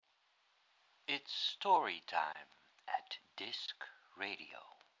It's story time at Disc Radio.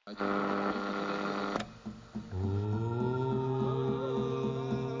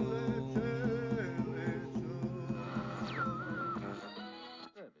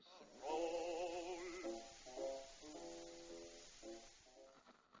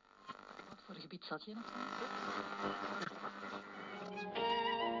 Wat voor gebied zat je nog?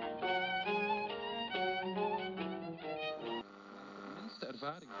 Meeste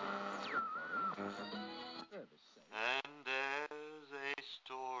ervaring. And there's a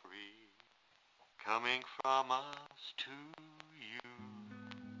story coming from us to you.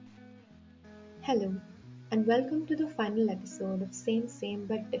 Hello, and welcome to the final episode of Same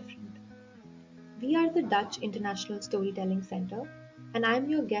But Different. We are the Dutch International Storytelling Center, and I'm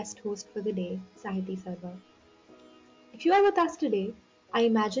your guest host for the day, Sahiti Sarva. If you are with us today, I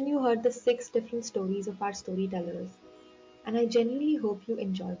imagine you heard the 6 different stories of our storytellers, and I genuinely hope you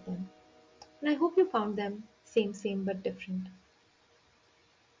enjoyed them. And I hope you found them same but different.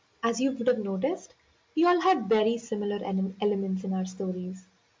 As you would have noticed, we all had very similar elements in our stories,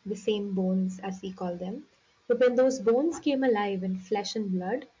 the same bones as we call them, but when those bones came alive in flesh and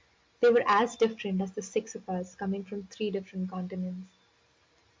blood, they were as different as the 6 of us coming from 3 different continents.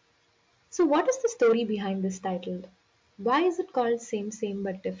 So what is the story behind this title? Why is it called Same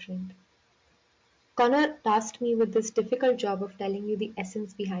But Different? Connor tasked me with this difficult job of telling you the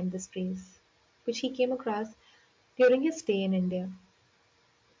essence behind this phrase, which he came across during his stay in India.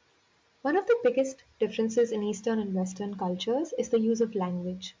 One of the biggest differences in Eastern and Western cultures is the use of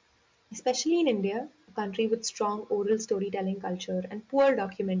language. Especially in India, a country with strong oral storytelling culture and poor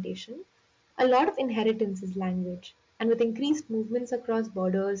documentation, a lot of inheritance is language, and with increased movements across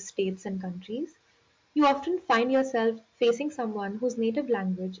borders, states, and countries, you often find yourself facing someone whose native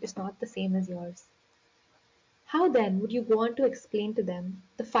language is not the same as yours. How then would you go on to explain to them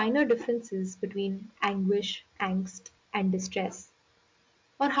the finer differences between anguish, angst, and distress?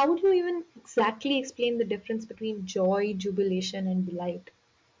 Or how would you even exactly explain the difference between joy, jubilation, and delight?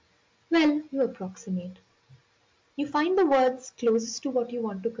 Well, you approximate. You find the words closest to what you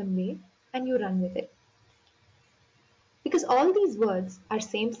want to convey and you run with it. Because all these words are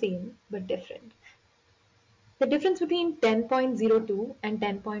same but different. The difference between 10.02 and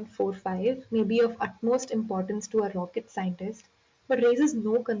 10.45 may be of utmost importance to a rocket scientist, but raises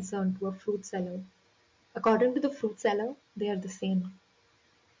no concern to a fruit seller. According to the fruit seller, they are the same.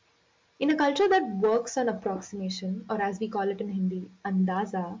 In a culture that works on approximation, or as we call it in Hindi,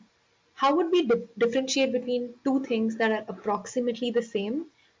 andaza, how would we differentiate between 2 things that are approximately the same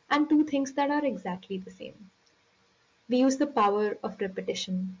and 2 things that are exactly the same? We use the power of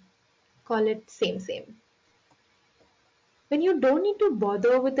repetition. Call it same. When you don't need to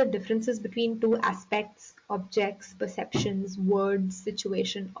bother with the differences between 2 aspects, objects, perceptions, words,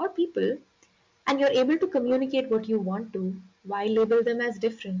 situation, or people, and you're able to communicate what you want to, why label them as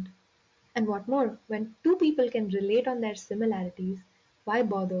different? And what more, when 2 people can relate on their similarities, why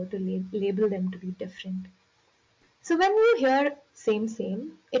bother to label them to be different? So when you hear same,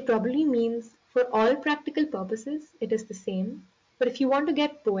 it probably means for all practical purposes it is the same, but if you want to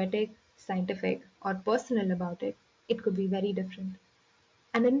get poetic, scientific, or personal about it, it could be very different.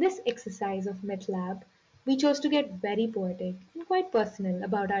 And in this exercise of MythLab, we chose to get very poetic and quite personal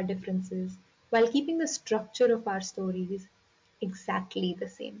about our differences while keeping the structure of our stories exactly the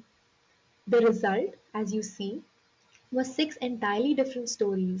same. The result, as you see, was 6 entirely different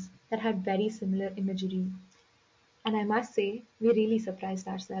stories that had very similar imagery. And I must say, we really surprised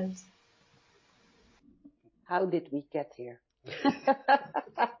ourselves. How did we get here?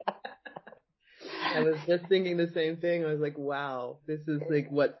 I was just thinking the same thing. I was like, wow, this is like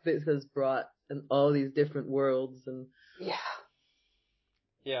what this has brought in all these different worlds and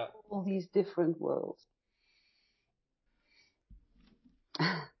Yeah. All these different worlds.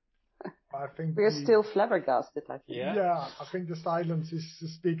 I think we're still flabbergasted, I think. Yeah, I think the silence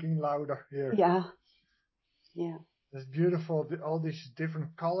is speaking louder here. Yeah. It's beautiful, all these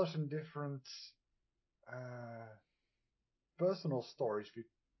different colors and different personal stories we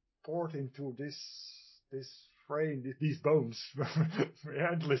poured into this frame, these bones. We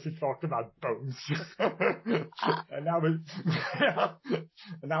endlessly talked about bones. and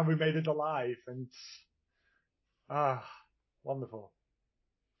now we made it alive, and wonderful.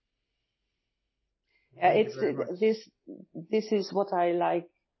 It's this is what I like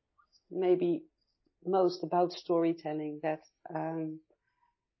maybe most about storytelling, that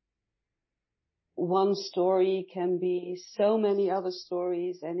one story can be so many other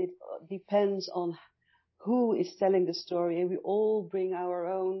stories, and it depends on who is telling the story, and we all bring our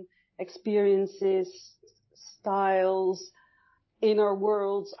own experiences, styles, inner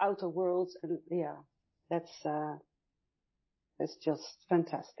worlds, outer worlds, and yeah, that's just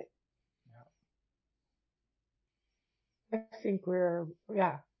fantastic. I think we're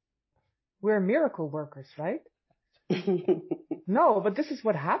miracle workers, right? No, but this is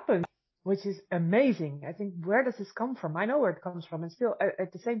what happens, which is amazing. I think, where does this come from? I know where it comes from, and still,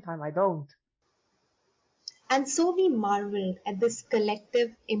 at the same time, I don't. And so we marveled at this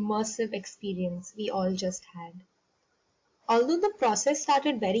collective, immersive experience we all just had. Although the process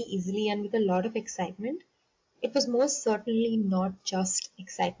started very easily and with a lot of excitement, it was most certainly not just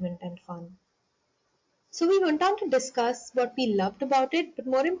excitement and fun. So we went on to discuss what we loved about it, but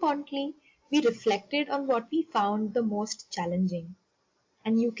more importantly, we reflected on what we found the most challenging.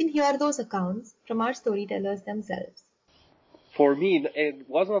 And you can hear those accounts from our storytellers themselves. For me, it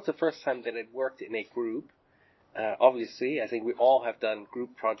was not the first time that it worked in a group. Obviously, I think we all have done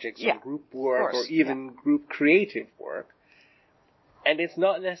group projects or group work or even group creative work. And it's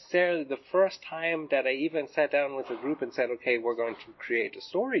not necessarily the first time that I even sat down with a group and said, okay, we're going to create a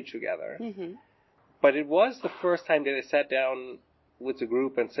story together. Mm-hmm. But it was the first time that I sat down with the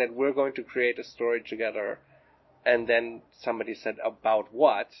group and said, we're going to create a story together. And then somebody said, about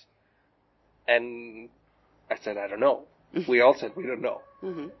what? And I said, I don't know. We all said, we don't know.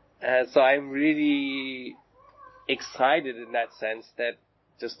 Mm-hmm. So I'm really excited in that sense that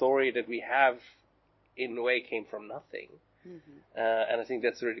the story that we have in a way came from nothing. Mm-hmm. And I think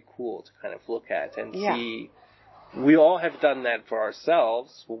that's really cool to kind of look at and see. We all have done that for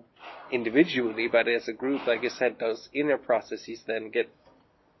ourselves individually, but as a group, like I said, those inner processes then get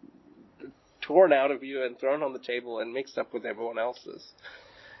torn out of you and thrown on the table and mixed up with everyone else's.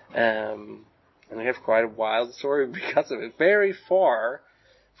 And I have quite a wild story because of it, very far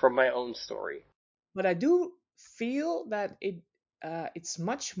from my own story. But I do feel that it's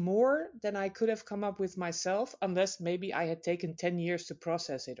much more than I could have come up with myself, unless maybe I had taken 10 years to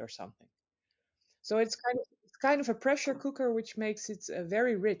process it or something. So it's kind of a pressure cooker, which makes it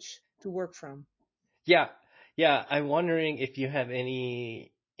very rich to work from. Yeah. I'm wondering if you have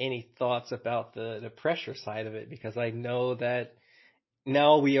any thoughts about the pressure side of it, because I know that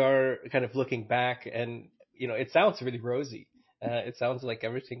now we are kind of looking back, and it sounds really rosy. It sounds like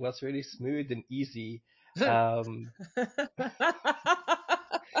everything was really smooth and easy. No,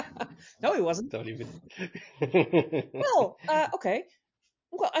 it wasn't. Don't even. Well, okay.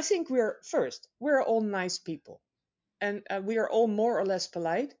 Well, I think we're all nice people, and we are all more or less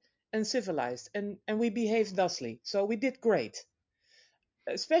polite and civilized, and we behaved thusly. So we did great,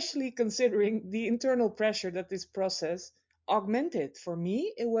 especially considering the internal pressure that this process augmented. For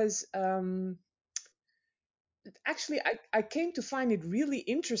me, it was actually I came to find it really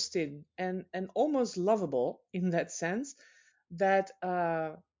interesting and almost lovable, in that sense that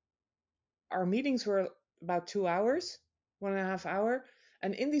our meetings were about 2 hours, 1.5 hour,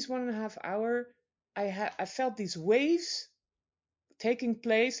 and in these 1.5 hour, I felt these waves taking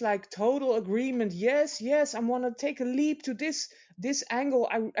place, like total agreement. Yes, I want to take a leap to this angle.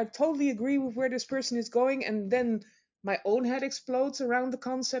 I totally agree with where this person is going, and then my own head explodes around the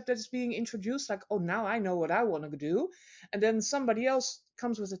concept that is being introduced, like, oh, now I know what I want to do. And then somebody else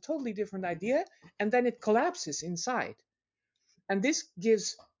comes with a totally different idea, and then it collapses inside. And this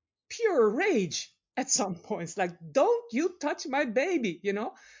gives pure rage at some points, like, don't you touch my baby,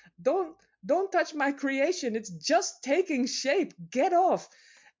 don't touch my creation, it's just taking shape, get off.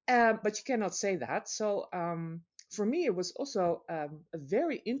 But you cannot say that. So for me, it was also a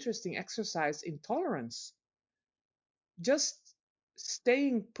very interesting exercise in tolerance, just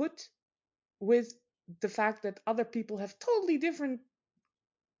staying put with the fact that other people have totally different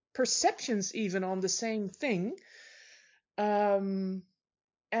perceptions even on the same thing.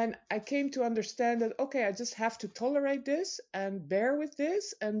 And I came to understand that, okay, I just have to tolerate this and bear with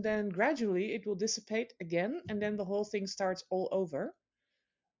this, and then gradually it will dissipate again, and then the whole thing starts all over.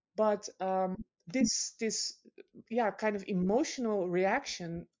 But this kind of emotional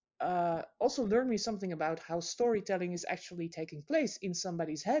reaction also learned me something about how storytelling is actually taking place in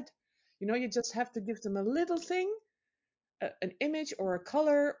somebody's head. You just have to give them a little thing, an image or a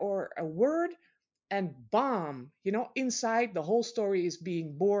color or a word, and bam, inside the whole story is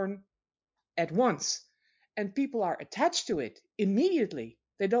being born at once. And people are attached to it immediately.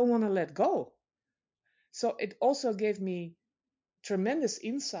 They don't want to let go. So it also gave me tremendous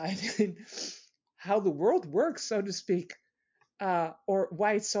insight in how the world works, so to speak, or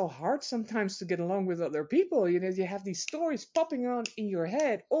why it's so hard sometimes to get along with other people. You have these stories popping on in your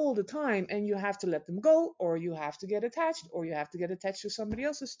head all the time, and you have to let them go, or you have to get attached, or you have to get attached to somebody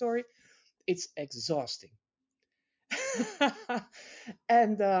else's story. It's exhausting.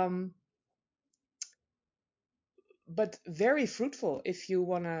 And but very fruitful if you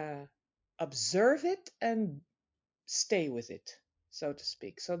want to observe it and stay with it, so to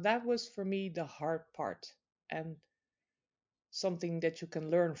speak. So that was for me the hard part, and something that you can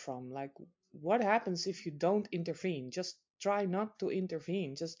learn from. Like, what happens if you don't intervene? Just try not to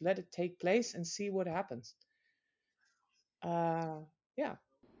intervene. Just let it take place and see what happens. Yeah.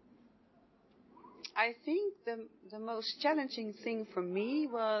 I think the most challenging thing for me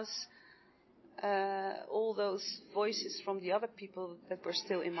was all those voices from the other people that were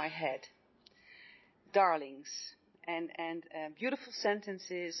still in my head. Darlings and beautiful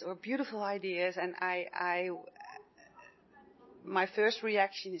sentences or beautiful ideas, and my first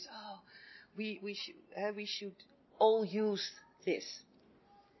reaction is, oh, we should all use this,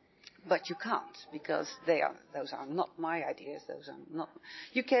 but you can't, because those are not my ideas. Those are not.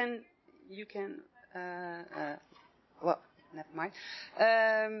 You can well, never mind.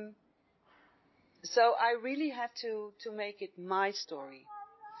 So I really had to make it my story,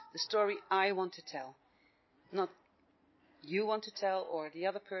 the story I want to tell, not you want to tell or the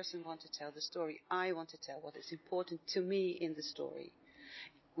other person want to tell, the story I want to tell, what is important to me in the story,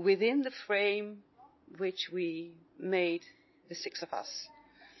 within the frame which we made, the six of us.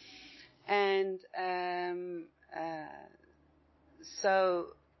 And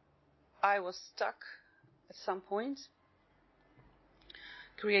so I was stuck at some point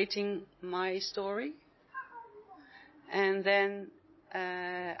creating my story, and then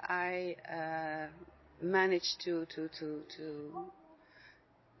I managed to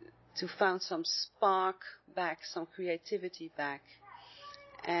find some spark back, some creativity back,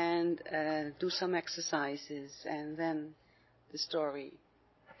 and do some exercises, and then the story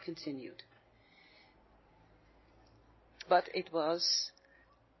continued. But it was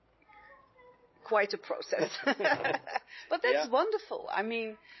quite a process. But that's wonderful. I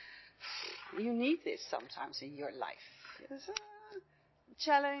mean, you need this sometimes in your life. It's a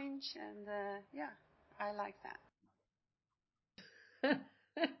challenge, and I like that.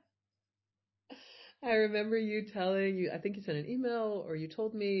 I remember you telling, I think you sent an email or you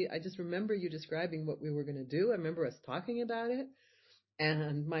told me, I just remember you describing what we were going to do. I remember us talking about it,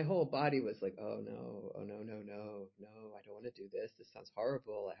 and my whole body was like, oh no, I don't want to do this. This sounds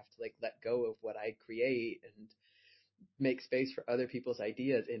horrible. I have to like let go of what I create and make space for other people's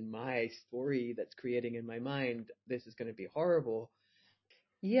ideas in my story that's creating in my mind. This is going to be horrible.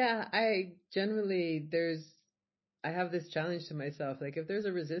 Yeah, I have this challenge to myself. Like, if there's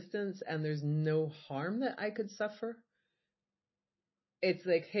a resistance and there's no harm that I could suffer, it's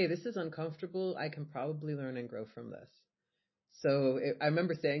like, hey, this is uncomfortable. I can probably learn and grow from this. So I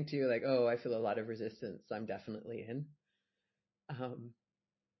remember saying to you, like, oh, I feel a lot of resistance. I'm definitely in.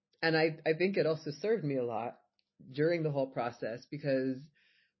 And I think it also served me a lot during the whole process, because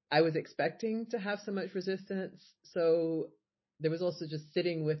I was expecting to have so much resistance. So there was also just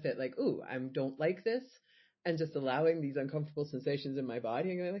sitting with it, like, ooh, I don't like this, and just allowing these uncomfortable sensations in my body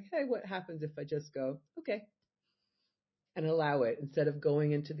and going like, hey, what happens if I just go, okay, and allow it, instead of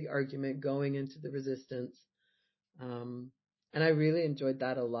going into the argument, going into the resistance. And I really enjoyed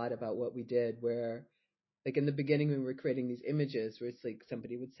that a lot about what we did, where like in the beginning when we were creating these images where it's like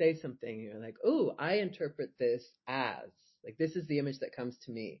somebody would say something and you're like, oh, I interpret this as, like, this is the image that comes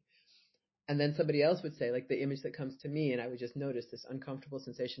to me. And then somebody else would say, like, the image that comes to me, and I would just notice this uncomfortable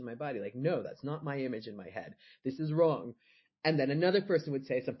sensation in my body. Like, no, that's not my image in my head. This is wrong. And then another person would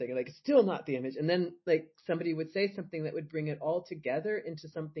say something, like, it's still not the image. And then, like, somebody would say something that would bring it all together into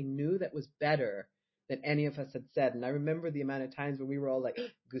something new that was better than any of us had said. And I remember the amount of times when we were all like,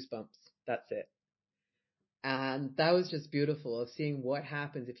 goosebumps, that's it. And that was just beautiful, of seeing what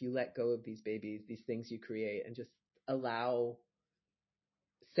happens if you let go of these babies, these things you create, and just allow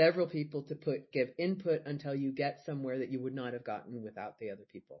several people to give input until you get somewhere that you would not have gotten without the other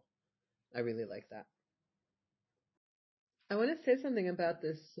people. I really like that. I want to say something about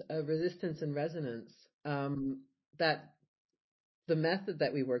this resistance and resonance, that the method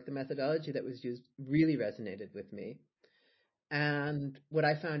that we worked, the methodology that was used, really resonated with me. And what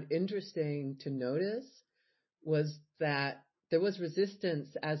I found interesting to notice was that there was resistance,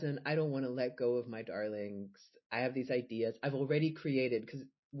 as in, I don't want to let go of my darlings. I have these ideas I've already created, because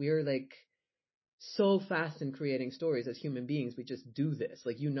we're like so fast in creating stories as human beings. We just do this.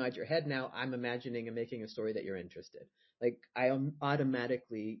 Like, you nod your head now, I'm imagining and making a story that you're interested. Like, I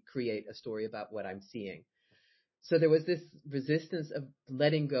automatically create a story about what I'm seeing. So there was this resistance of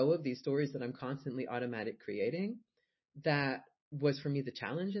letting go of these stories that I'm constantly automatic creating. That was for me the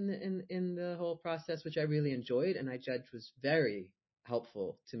challenge in the whole process, which I really enjoyed, and I judged was very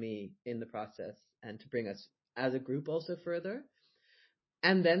helpful to me in the process and to bring us as a group also further.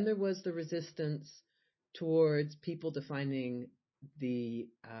 And then there was the resistance towards people defining the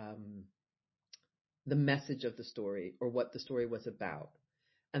message of the story or what the story was about.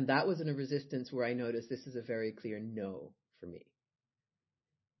 And that was in a resistance where I noticed this is a very clear no for me.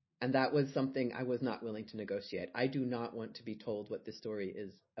 And that was something I was not willing to negotiate. I do not want to be told what this story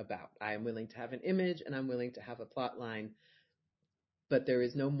is about. I am willing to have an image and I'm willing to have a plot line, but there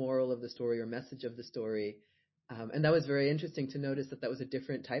is no moral of the story or message of the story. And that was very interesting to notice that was a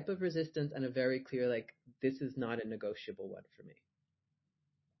different type of resistance and a very clear, like, this is not a negotiable one for me.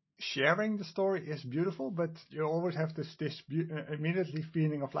 Sharing the story is beautiful, but you always have this immediately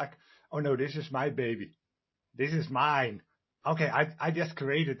feeling of like, oh no, this is my baby. This is mine. Okay, I just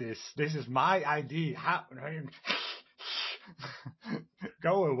created this. This is my idea. How?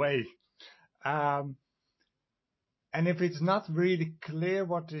 Go away. And if it's not really clear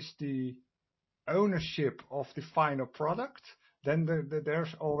what is the ownership of the final product, then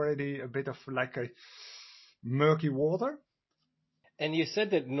there's already a bit of like a murky water. And you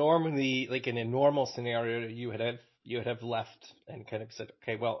said that normally, like in a normal scenario, you would have left and kind of said,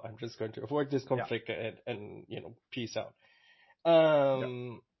 okay, well, I'm just going to avoid this conflict and peace out.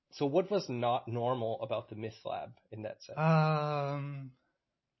 So what was not normal about the MythLab in that sense?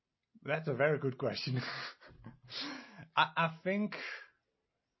 That's a very good question. I think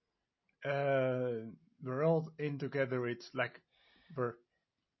we're all in together. It's like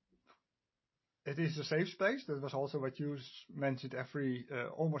it is a safe space. That was also what you mentioned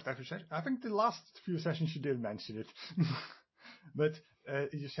almost every session. I think the last few sessions you didn't mention it. But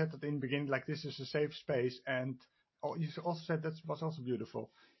you said that in the beginning, like, this is a safe space. And you also said that was also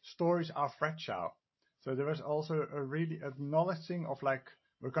beautiful. Stories are fragile. So there was also a really acknowledging of like,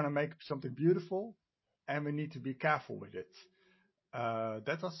 we're going to make something beautiful and we need to be careful with it.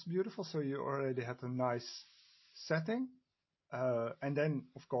 That was beautiful. So you already had a nice setting. And then,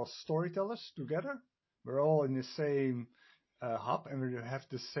 of course, storytellers together. We're all in the same hub and we have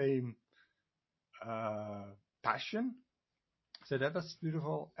the same passion. So that was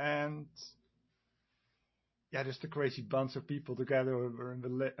beautiful. And yeah, just a crazy bunch of people together.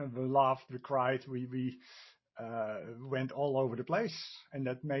 We laughed, we cried, we went all over the place. And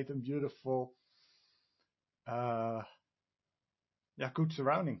that made them beautiful, good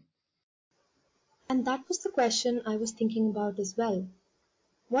surrounding. And that was the question I was thinking about as well.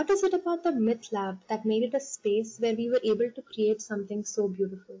 What is it about the MythLab that made it a space where we were able to create something so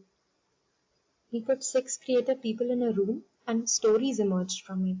beautiful? We put 6 creative people in a room and stories emerged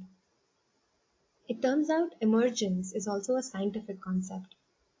from it. It turns out emergence is also a scientific concept,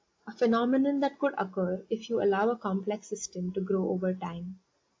 a phenomenon that could occur if you allow a complex system to grow over time.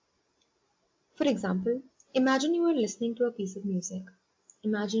 For example, imagine you are listening to a piece of music.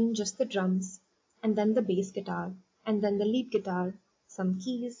 Imagine just the drums, and then the bass guitar, and then the lead guitar, some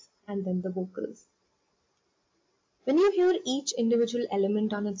keys, and then the vocals. When you hear each individual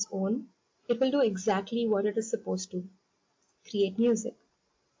element on its own, it will do exactly what it is supposed to, create music.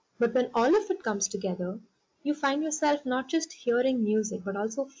 But when all of it comes together, you find yourself not just hearing music, but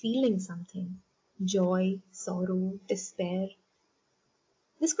also feeling something: joy, sorrow, despair.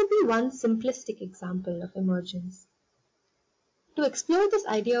 This could be one simplistic example of emergence. To explore this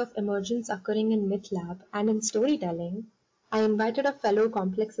idea of emergence occurring in MythLab and in storytelling, I invited a fellow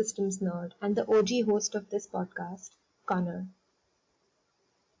complex systems nerd and the OG host of this podcast, Connor.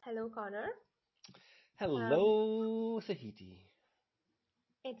 Hello, Connor. Hello, Sahiti.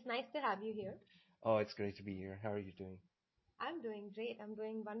 It's nice to have you here. Oh, it's great to be here. How are you doing? I'm doing great. I'm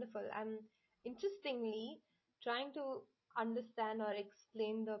doing wonderful. I'm interestingly trying to understand or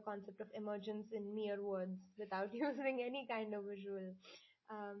explain the concept of emergence in mere words without using any kind of visual.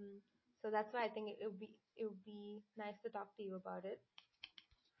 So that's why I think it would be nice to talk to you about it.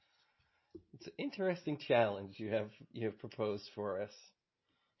 It's an interesting challenge you have proposed for us.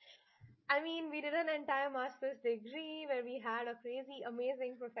 I mean, we did an entire master's degree where we had a crazy,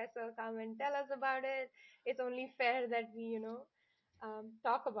 amazing professor come and tell us about it. It's only fair that we,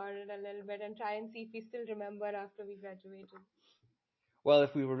 talk about it a little bit and try and see if we still remember after we graduated. Well,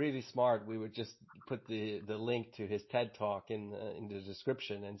 if we were really smart, we would just put the link to his TED Talk in the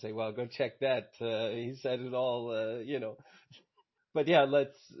description and say, well, go check that. He said it all, But yeah,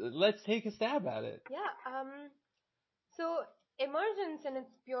 let's take a stab at it. Yeah. So emergence in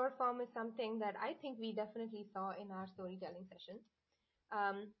its pure form is something that I think we definitely saw in our storytelling session,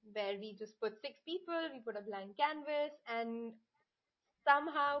 where we just put 6 people, we put a blank canvas, and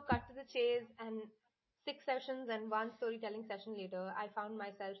somehow cut to the chase. And 6 sessions and 1 storytelling session later, I found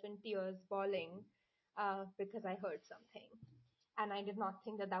myself in tears, bawling, because I heard something. And I did not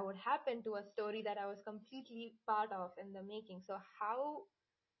think that that would happen to a story that I was completely part of in the making. So how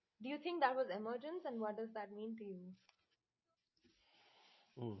Do you think that was emergence, and what does that mean to you?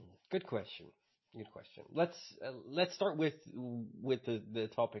 Good question. Good question. Let's start with the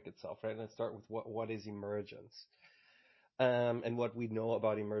topic itself, right? Let's start with what is emergence, and what we know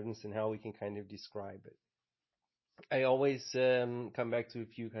about emergence and how we can kind of describe it. I always come back to a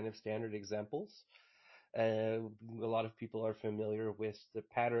few kind of standard examples. A lot of people are familiar with the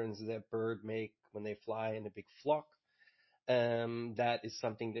patterns that birds make when they fly in a big flock. That is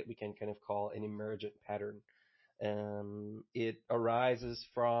something that we can kind of call an emergent pattern. It arises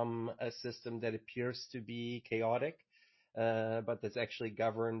from a system that appears to be chaotic, but that's actually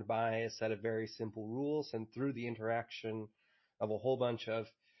governed by a set of very simple rules. And through the interaction of a whole bunch of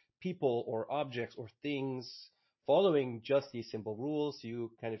people or objects or things following just these simple rules,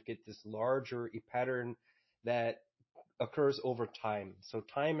 you kind of get this larger pattern that occurs over time. So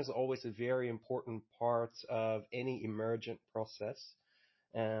time is always a very important part of any emergent process.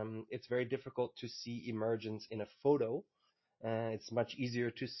 It's very difficult to see emergence in a photo. It's much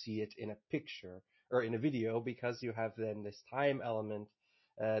easier to see it in a picture or in a video because you have then this time element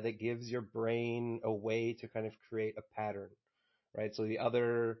that gives your brain a way to kind of create a pattern, right? So the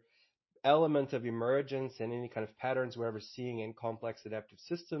other element of emergence and any kind of patterns we're ever seeing in complex adaptive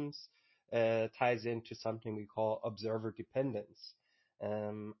systems ties into something we call observer dependence.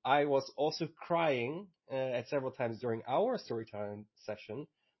 I was also crying at several times during our storytelling session,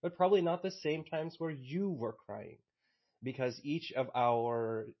 but probably not the same times where you were crying, because each of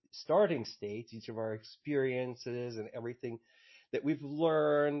our starting states, each of our experiences and everything that we've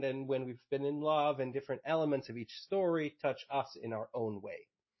learned and when we've been in love and different elements of each story touch us in our own way.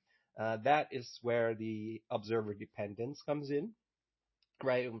 That is where the observer dependence comes in,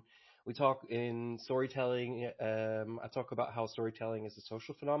 right? We talk in storytelling, I talk about how storytelling is a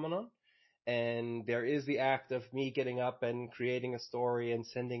social phenomenon. And there is the act of me getting up and creating a story and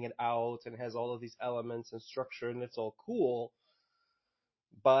sending it out, and it has all of these elements and structure, and it's all cool.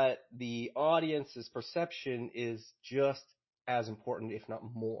 But the audience's perception is just as important, if not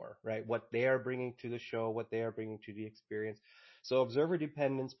more, right? What they are bringing to the show, what they are bringing to the experience. So observer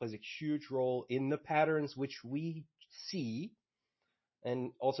dependence plays a huge role in the patterns which we see,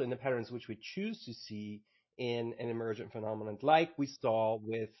 and also in the patterns which we choose to see in an emergent phenomenon, like we saw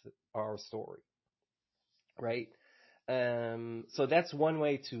with our story, right? So that's one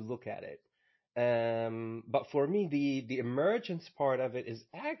way to look at it. But for me, the emergence part of it is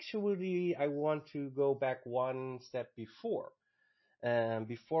actually, I want to go back one step before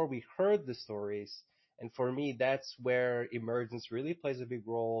we heard the stories. And for me, that's where emergence really plays a big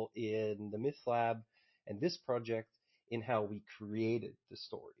role in the MythLab and this project, in how we created the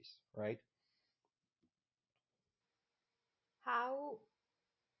stories, right? How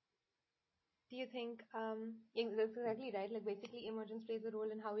do you think, that's exactly right, like basically emergence plays a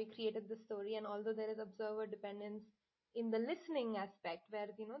role in how we created the story, and although there is observer dependence in the listening aspect where,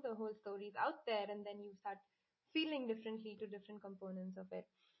 the whole story is out there and then you start feeling differently to different components of it.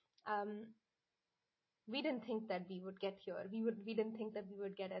 We didn't think that we would get here. We didn't think that we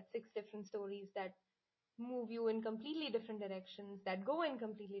would get at 6 different stories that move you in completely different directions, that go in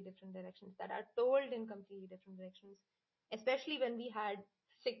completely different directions, that are told in completely different directions, especially when we had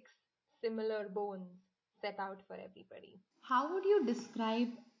 6 similar bones set out for everybody. How would you describe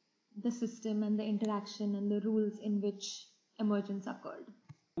the system and the interaction and the rules in which emergence occurred?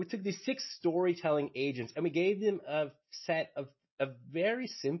 We took these 6 storytelling agents and we gave them a very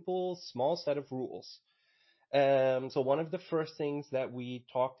simple, small set of rules. So one of the first things that we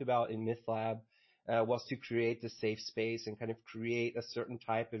talked about in MythLab was to create the safe space and kind of create a certain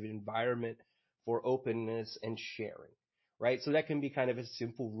type of environment for openness and sharing, right? So that can be kind of a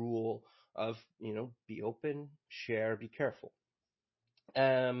simple rule of, be open, share, be careful.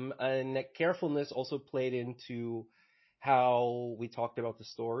 And that carefulness also played into how we talked about the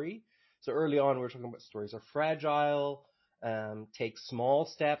story. So early on, we were talking about stories are fragile. Take small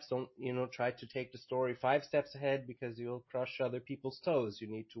steps. Don't, try to take the story 5 steps ahead because you'll crush other people's toes. You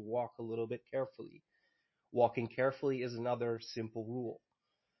need to walk a little bit carefully. Walking carefully is another simple rule.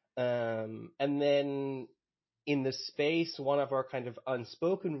 And then in the space, one of our kind of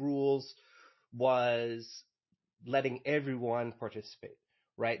unspoken rules was letting everyone participate,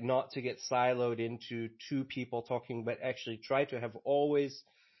 right? Not to get siloed into 2 people talking, but actually try to have always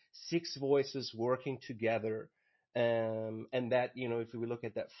 6 voices working together. And that, if we look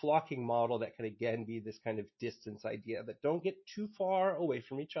at that flocking model, that can again be this kind of distance idea, that don't get too far away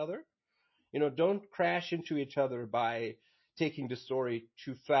from each other. Don't crash into each other by taking the story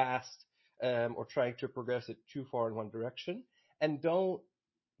too fast, or trying to progress it too far in one direction. And don't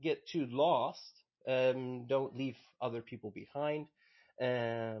get too lost. Don't leave other people behind.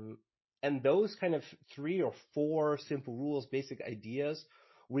 And those kind of 3 or 4 simple rules, basic ideas,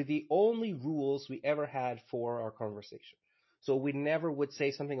 were the only rules we ever had for our conversation. So we never would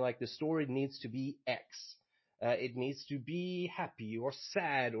say something like the story needs to be X. It needs to be happy or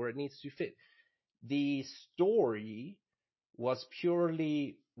sad, or it needs to fit. The story was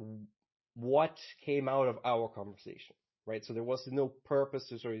purely what came out of our conversation, right? So there was no purpose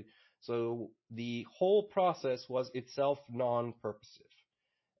to story. So the whole process was itself non-purposive,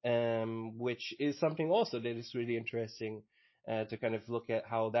 which is something also that is really interesting to kind of look at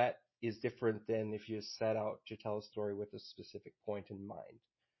how that is different than if you set out to tell a story with a specific point in mind,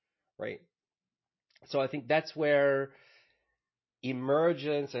 right? So I think that's where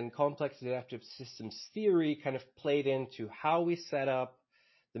emergence and complex adaptive systems theory kind of played into how we set up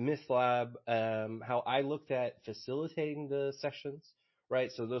the MythLab, how I looked at facilitating the sessions,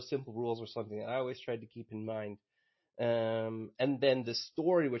 right? So those simple rules were something that I always tried to keep in mind. And then the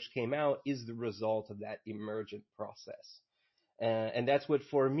story which came out is the result of that emergent process. And that's what,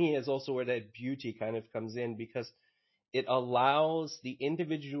 for me, is also where that beauty kind of comes in, because it allows the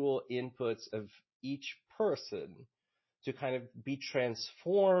individual inputs of each person to kind of be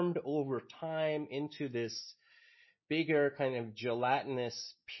transformed over time into this bigger kind of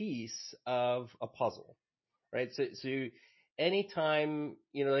gelatinous piece of a puzzle, right? So anytime,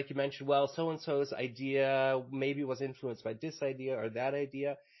 like you mentioned, well, so-and-so's idea maybe was influenced by this idea or that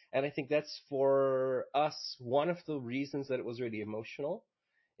idea. And I think that's, for us, one of the reasons that it was really emotional,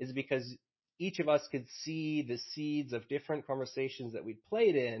 is because each of us could see the seeds of different conversations that we'd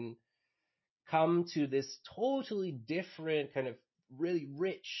played in come to this totally different kind of really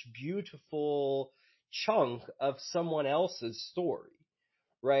rich, beautiful chunk of someone else's story,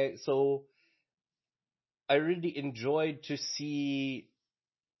 right? So I really enjoyed to see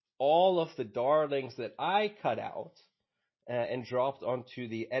all of the darlings that I cut out and dropped onto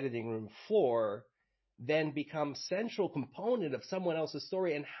the editing room floor then become central component of someone else's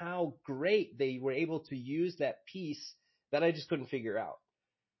story, and how great they were able to use that piece that I just couldn't figure out.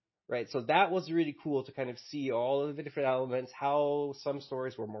 Right, so that was really cool to kind of see all of the different elements, how some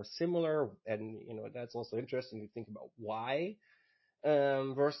stories were more similar, and that's also interesting to think about why,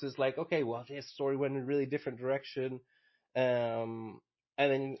 versus like, okay, well, this story went in a really different direction, and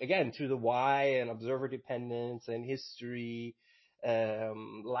then again to the why and observer dependence and history,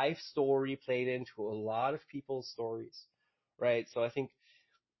 life story played into a lot of people's stories, right? So I think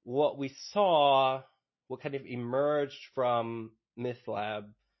what we saw, what kind of emerged from MythLab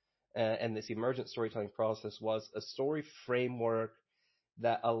and this emergent storytelling process, was a story framework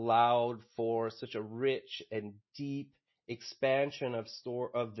that allowed for such a rich and deep expansion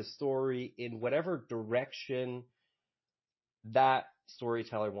of the story in whatever direction that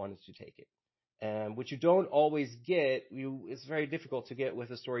storyteller wanted to take it. Which you don't always get. It's very difficult to get with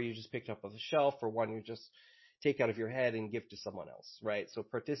a story you just picked up off the shelf, or one you just take out of your head and give to someone else, right? So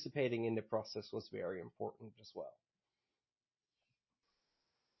participating in the process was very important as well.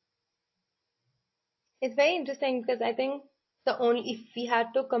 It's very interesting because I think if we had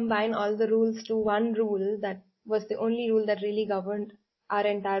to combine all the rules to one rule that was the only rule that really governed our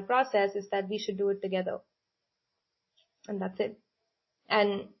entire process, is that we should do it together. And that's it.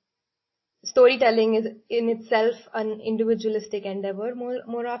 And storytelling is in itself an individualistic endeavor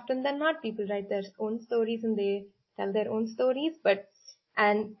more often than not. People write their own stories and they tell their own stories,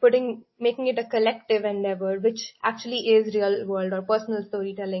 and making it a collective endeavor, which actually is real world or personal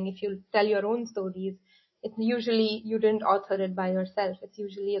storytelling. If you tell your own stories, it's usually, you didn't author it by yourself. It's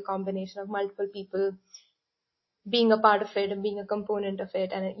usually a combination of multiple people being a part of it and being a component of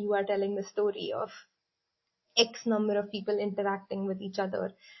it, and you are telling the story of X number of people interacting with each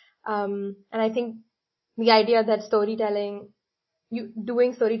other. And I think the idea that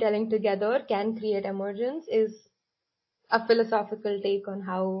doing storytelling together can create emergence is a philosophical take on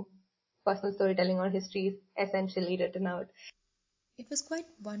how personal storytelling or history is essentially written out. It was quite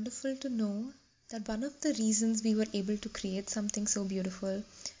wonderful to know that one of the reasons we were able to create something so beautiful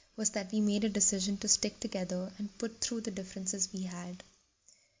was that we made a decision to stick together and put through the differences we had.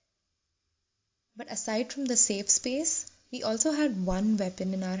 But aside from the safe space, we also had one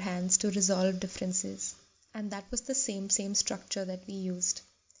weapon in our hands to resolve differences, and that was the same structure that we used.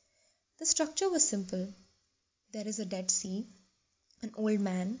 The structure was simple. There is a dead sea, an old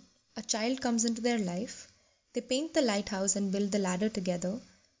man, a child comes into their life, they paint the lighthouse and build the ladder together,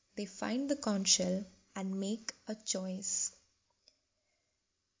 they find the conch shell and make a choice.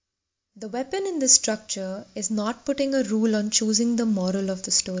 The weapon in this structure is not putting a rule on choosing the moral of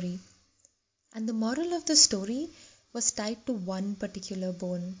the story. And the moral of the story was tied to one particular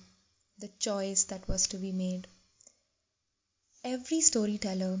bone, the choice that was to be made. Every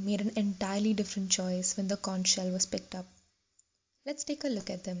storyteller made an entirely different choice when the conch shell was picked up. Let's take a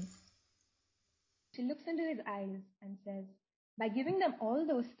look at them. She looks into his eyes and says, by giving them all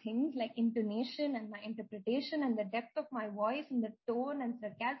those things like intonation and my interpretation and the depth of my voice and the tone and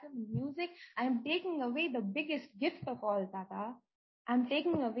sarcasm and music, I am taking away the biggest gift of all, Tata. I'm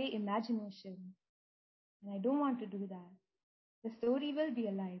taking away imagination. And I don't want to do that. The story will be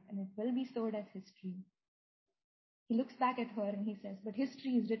alive and it will be stored as history. He looks back at her and he says, but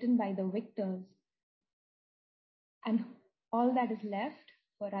history is written by the victors. And all that is left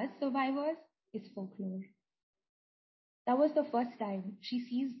for us survivors is folklore. That was the first time she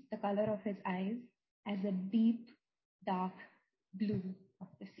sees the color of his eyes as a deep, dark blue of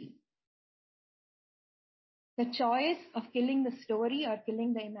the sea. The choice of killing the story or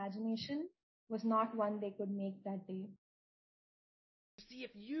killing the imagination was not one they could make that day. See,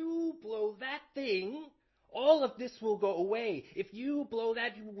 if you blow that thing, all of this will go away. If you blow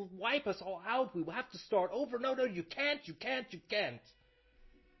that, you will wipe us all out. We will have to start over. No, you can't.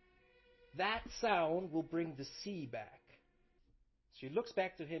 That sound will bring the sea back. She looks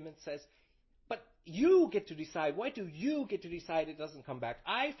back to him and says, but you get to decide. Why do you get to decide it doesn't come back?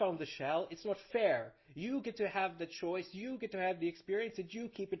 I found the shell. It's not fair. You get to have the choice. You get to have the experience, and you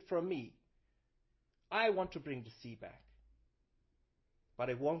keep it from me. I want to bring the sea back. But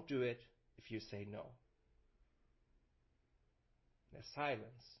I won't do it if you say no. There's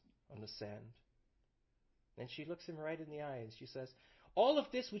silence on the sand. Then she looks him right in the eye and she says, all of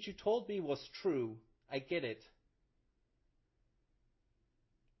this which you told me was true. I get it.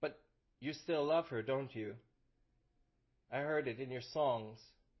 But you still love her, don't you? I heard it in your songs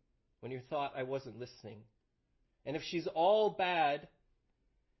when you thought I wasn't listening. And if she's all bad,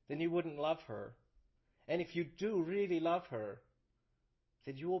 then you wouldn't love her. And if you do really love her,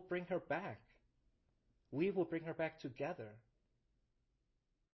 then you will bring her back. We will bring her back together.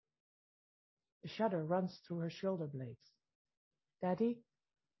 A shudder runs through her shoulder blades. Daddy,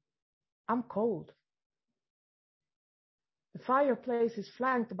 I'm cold. The fireplace is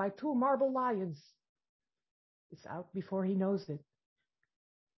flanked by 2 marble lions. It's out before he knows it.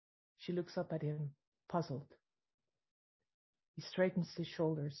 She looks up at him, puzzled. He straightens his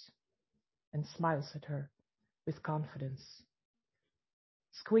shoulders and smiles at her with confidence.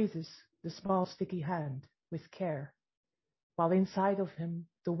 Squeezes the small sticky hand with care, while inside of him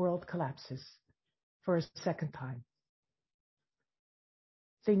the world collapses for a second time.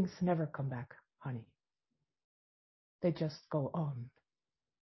 Things never come back, honey. They just go on.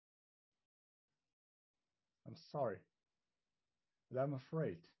 I'm sorry, but I'm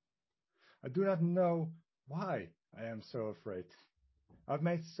afraid. I do not know why I am so afraid. I've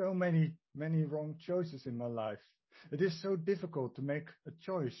made so many wrong choices in my life. It is so difficult to make a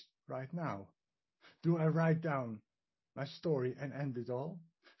choice right now. Do I write down my story and end it all?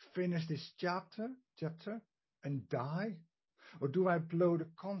 Finish this chapter and die? Or do I blow the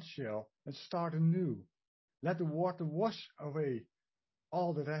conch shell and start anew? Let the water wash away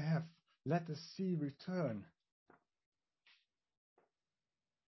all that I have. Let the sea return.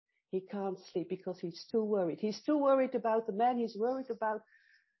 He can't sleep because he's too worried. He's too worried about the man. He's worried about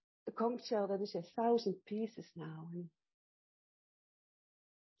the conch shell that is 1,000 pieces now.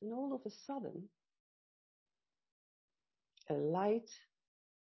 And all of a sudden, a light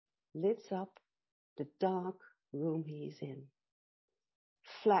lights up the dark room he's in.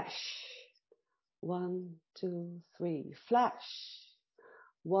 Flash. 1, 2, 3. Flash.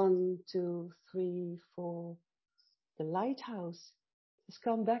 1, 2, 3, 4. The lighthouse has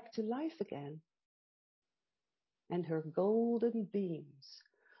come back to life again. And her golden beams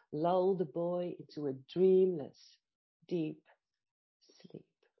lull the boy into a dreamless, deep sleep.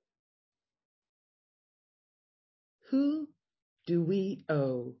 Who do we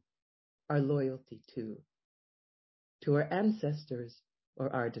owe our loyalty to? To our ancestors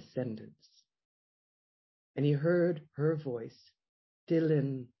or our descendants? And he heard her voice,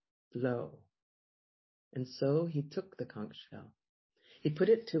 Dylan low. And so he took the conch shell. He put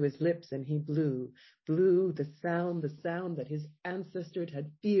it to his lips and he blew the sound that his ancestors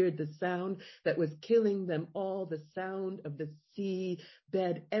had feared, the sound that was killing them all, the sound of the sea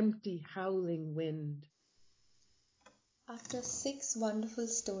bed, empty, howling wind. After 6 wonderful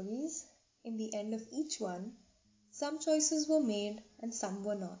stories, in the end of each one, some choices were made and some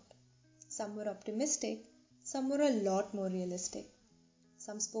were not. Some were optimistic, some were a lot more realistic.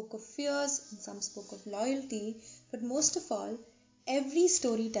 Some spoke of fears and some spoke of loyalty, but most of all, every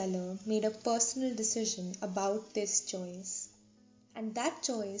storyteller made a personal decision about this choice. And that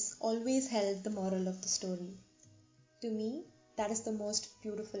choice always held the moral of the story. To me, that is the most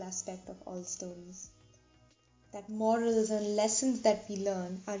beautiful aspect of all stories. that morals and lessons that we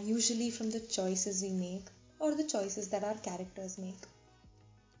learn are usually from the choices we make or the choices that our characters make.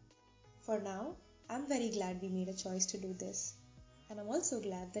 For now, I'm very glad we made a choice to do this, and I'm also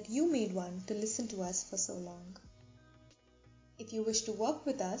glad that you made one to listen to us for so long. If you wish to work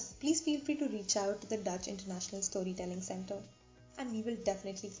with us, please feel free to reach out to the Dutch International Storytelling Center, and we will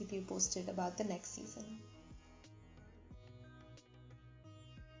definitely keep you posted about the next season.